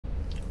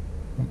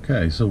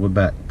Okay, so we're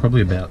back,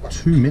 probably about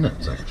 2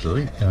 minutes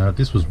actually.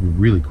 This was a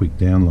really quick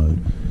download.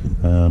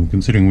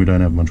 Considering we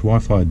don't have much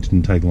Wi-Fi, it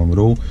didn't take long at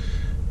all.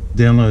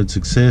 Download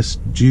success.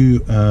 Do you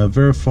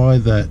verify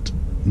that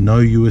no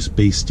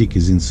USB stick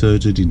is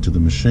inserted into the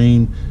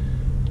machine?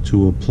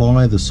 To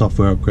apply the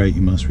software upgrade,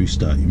 you must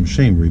restart your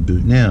machine.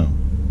 Reboot now.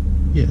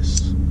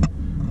 Yes.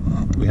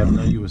 We have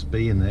no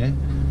USB in there,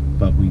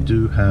 but we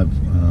do have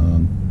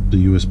the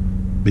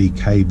USB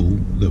cable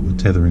that we're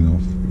tethering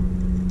off.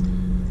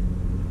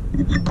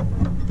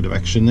 Bit of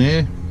action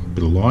there,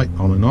 bit of light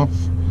on and off.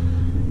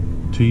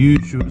 To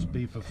use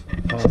USB for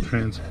file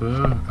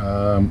transfer,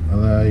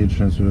 allow you to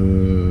transfer.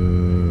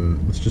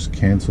 Let's just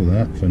cancel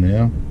that for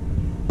now.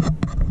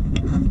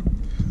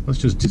 Let's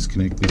just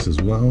disconnect this as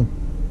well.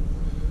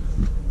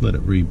 Let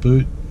it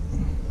reboot.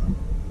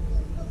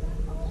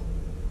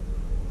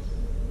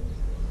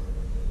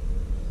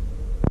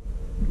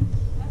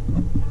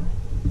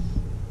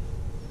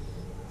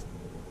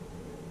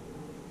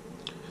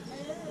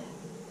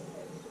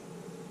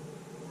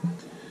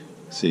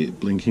 See it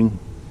blinking.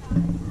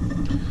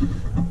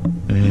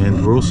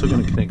 And we're also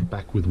going to connect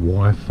back with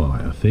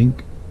Wi-Fi, I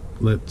think.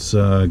 Let's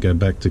go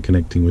back to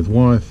connecting with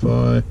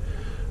Wi-Fi.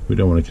 We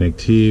don't want to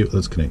connect here.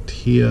 Let's connect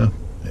here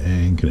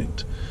and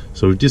connect.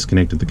 So we've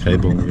disconnected the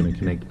cable and we're going to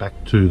connect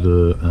back to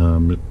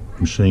the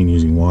machine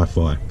using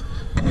Wi-Fi.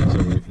 So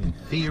in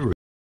theory,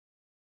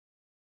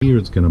 here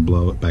it's going to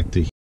blow it back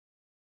to here.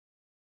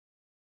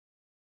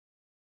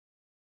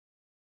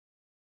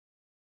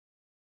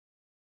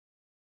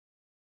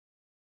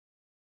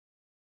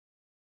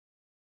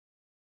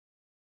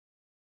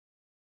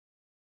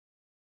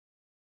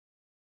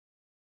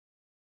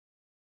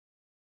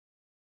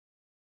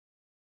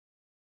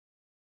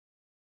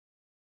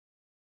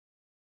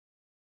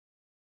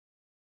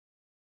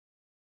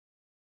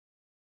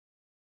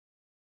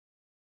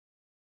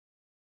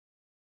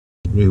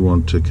 We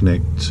want to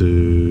connect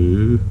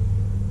to,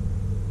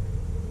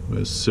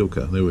 where's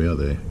Silca? There we are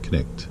there.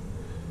 Connect.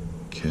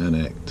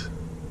 Connect.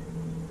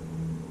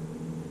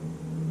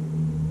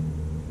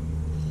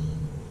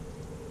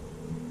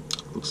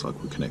 Looks like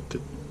we're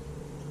connected.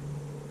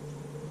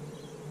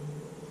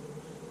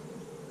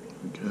 There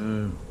we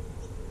go.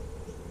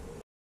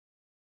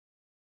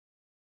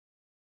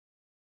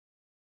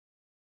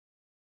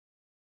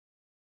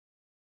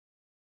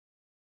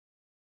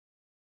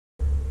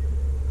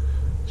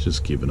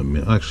 Just give it a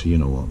minute. Actually, you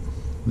know what?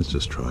 Let's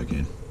just try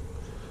again.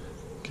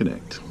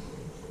 Connect.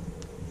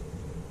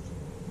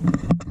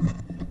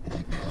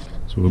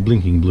 So we're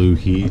blinking blue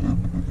here,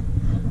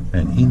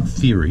 and in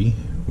theory,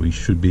 we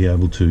should be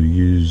able to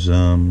use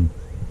the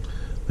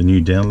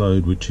new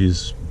download, which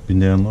has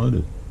been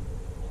downloaded.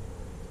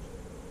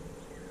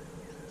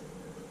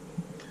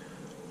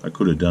 I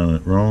could have done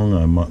it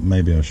wrong.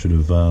 Maybe I should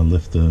have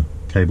left the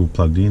cable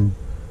plugged in.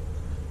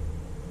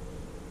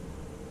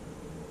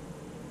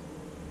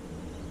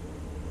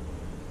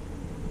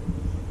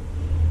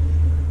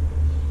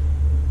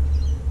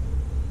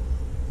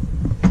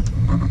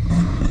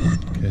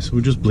 So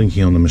we're just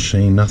blinking on the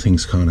machine,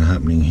 nothing's kind of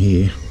happening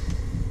here.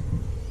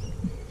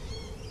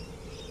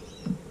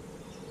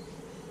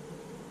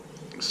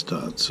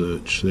 Start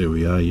search, there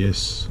we are,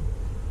 yes.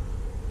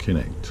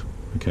 Connect.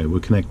 Okay, we're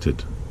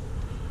connected.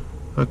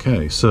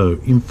 Okay,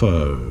 so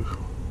info.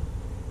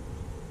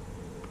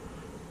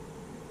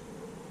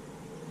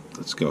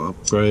 Let's go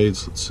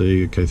upgrades, let's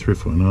see, okay,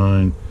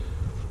 349.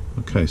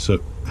 Okay,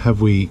 so have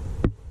we,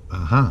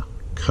 aha,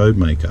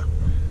 Codemaker.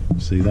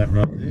 See that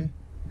right there?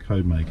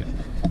 Codemaker.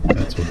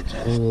 That's what it's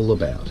all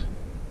about.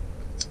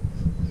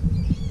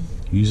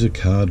 User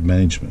card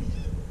management.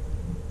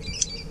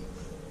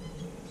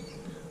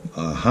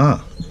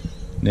 Aha.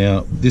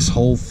 Now this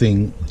whole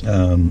thing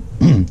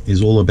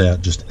is all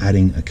about just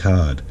adding a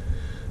card.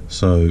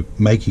 So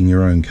making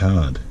your own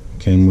card.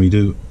 Can we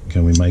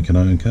make an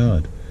own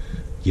card?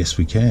 Yes,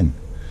 we can.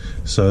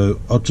 So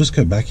I'll just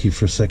go back here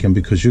for a second,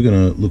 because you're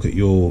going to look at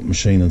your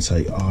machine and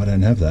say, oh, I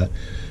don't have that.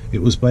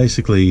 It was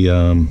basically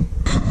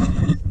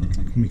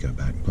let me go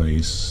back,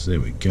 please. There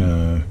we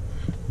go.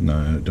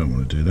 No, don't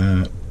want to do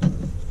that.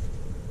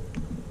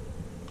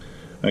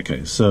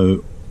 Okay,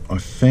 so I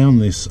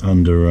found this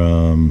under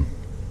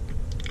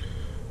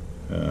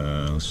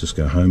let's just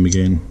go home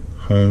again.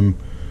 Home,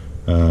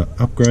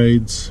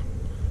 upgrades.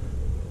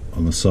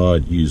 On the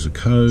side, user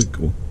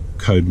code or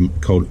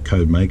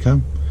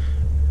Codemaker.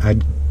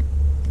 Add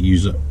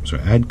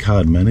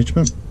card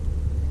management.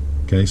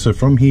 Okay, so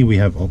from here we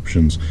have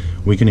options.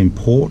 We can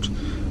import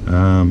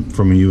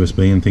from a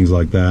USB and things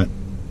like that,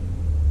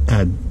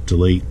 add,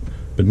 delete,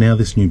 but now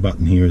this new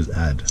button here is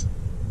add.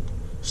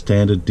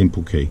 Standard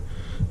dimple key.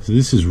 So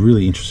this is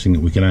really interesting that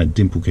we can add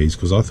dimple keys,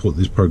 because I thought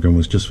this program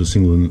was just for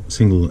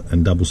single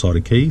and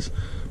double-sided keys,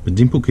 but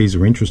dimple keys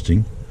are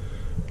interesting.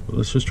 But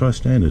let's just try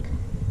standard.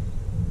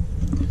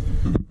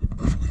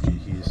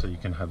 Here so you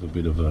can have a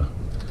bit of a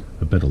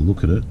better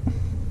look at it.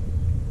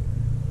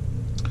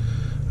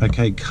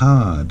 Okay,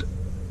 card.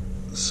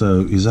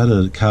 So is that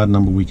a card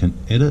number we can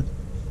edit?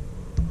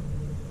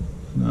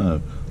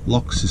 No.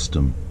 Lock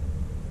system.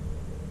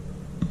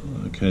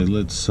 Okay. Okay,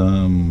 let's do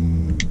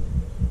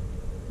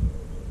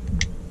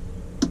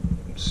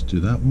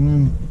that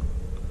one.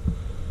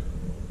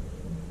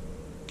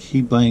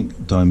 Key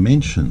blank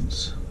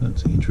dimensions,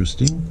 that's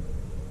interesting.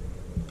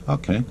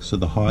 Okay, so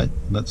the height,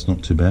 that's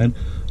not too bad.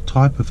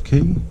 Type of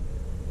key,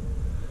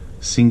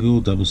 single,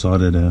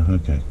 double-sided,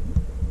 okay,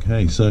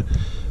 so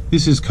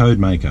this is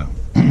Codemaker.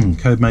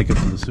 Codemaker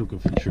for the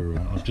Silca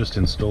Futura. I've just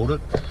installed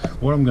it.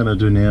 What I'm going to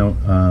do now,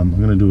 I'm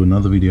going to do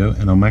another video,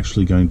 and I'm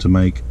actually going to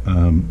make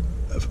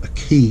a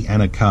key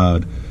and a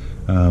card,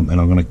 and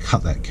I'm going to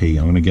cut that key.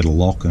 I'm going to get a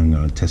lock and I'm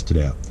going to test it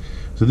out.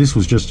 So this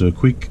was just a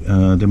quick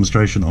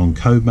demonstration on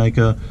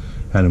Codemaker,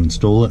 how to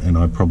install it, and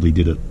I probably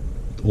did it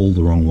all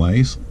the wrong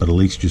ways, but at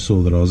least you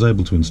saw that I was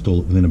able to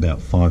install it within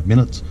about 5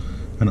 minutes,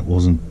 and it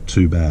wasn't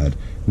too bad.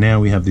 Now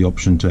we have the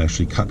option to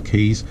actually cut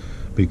keys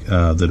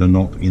that are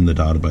not in the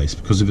database,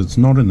 because if it's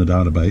not in the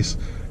database,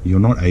 you're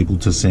not able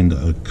to send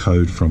a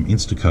code from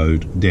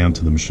Instacode down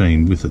to the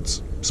machine with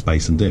its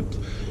space and depth.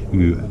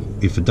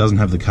 If it doesn't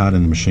have the card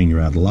in the machine, you're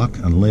out of luck,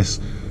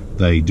 unless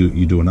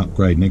you do an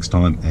upgrade next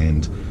time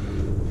and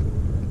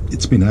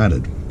it's been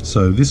added.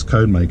 So this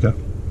Codemaker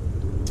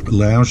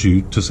allows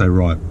you to say,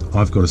 right,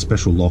 I've got a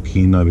special lock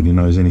here, nobody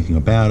knows anything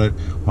about it,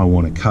 I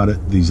want to cut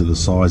it, these are the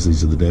size,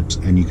 these are the depths,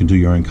 and you can do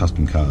your own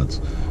custom cards.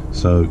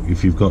 So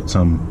if you've got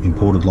some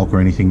imported lock or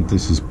anything,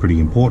 this is pretty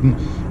important.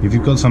 If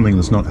you've got something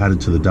that's not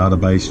added to the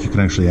database, you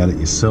can actually add it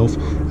yourself,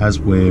 as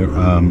where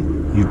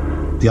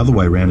the other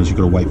way around is you've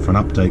got to wait for an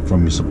update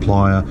from your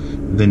supplier,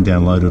 then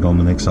download it on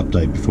the next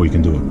update before you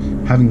can do it.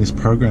 Having this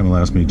program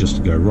allows me just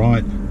to go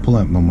right, pull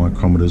out my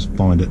micrometers,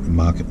 find it,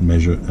 mark it,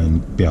 measure it,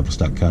 and be able to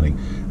start cutting.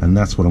 And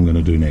that's what I'm going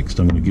to do next.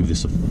 I'm going to give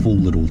this a full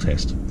little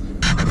test.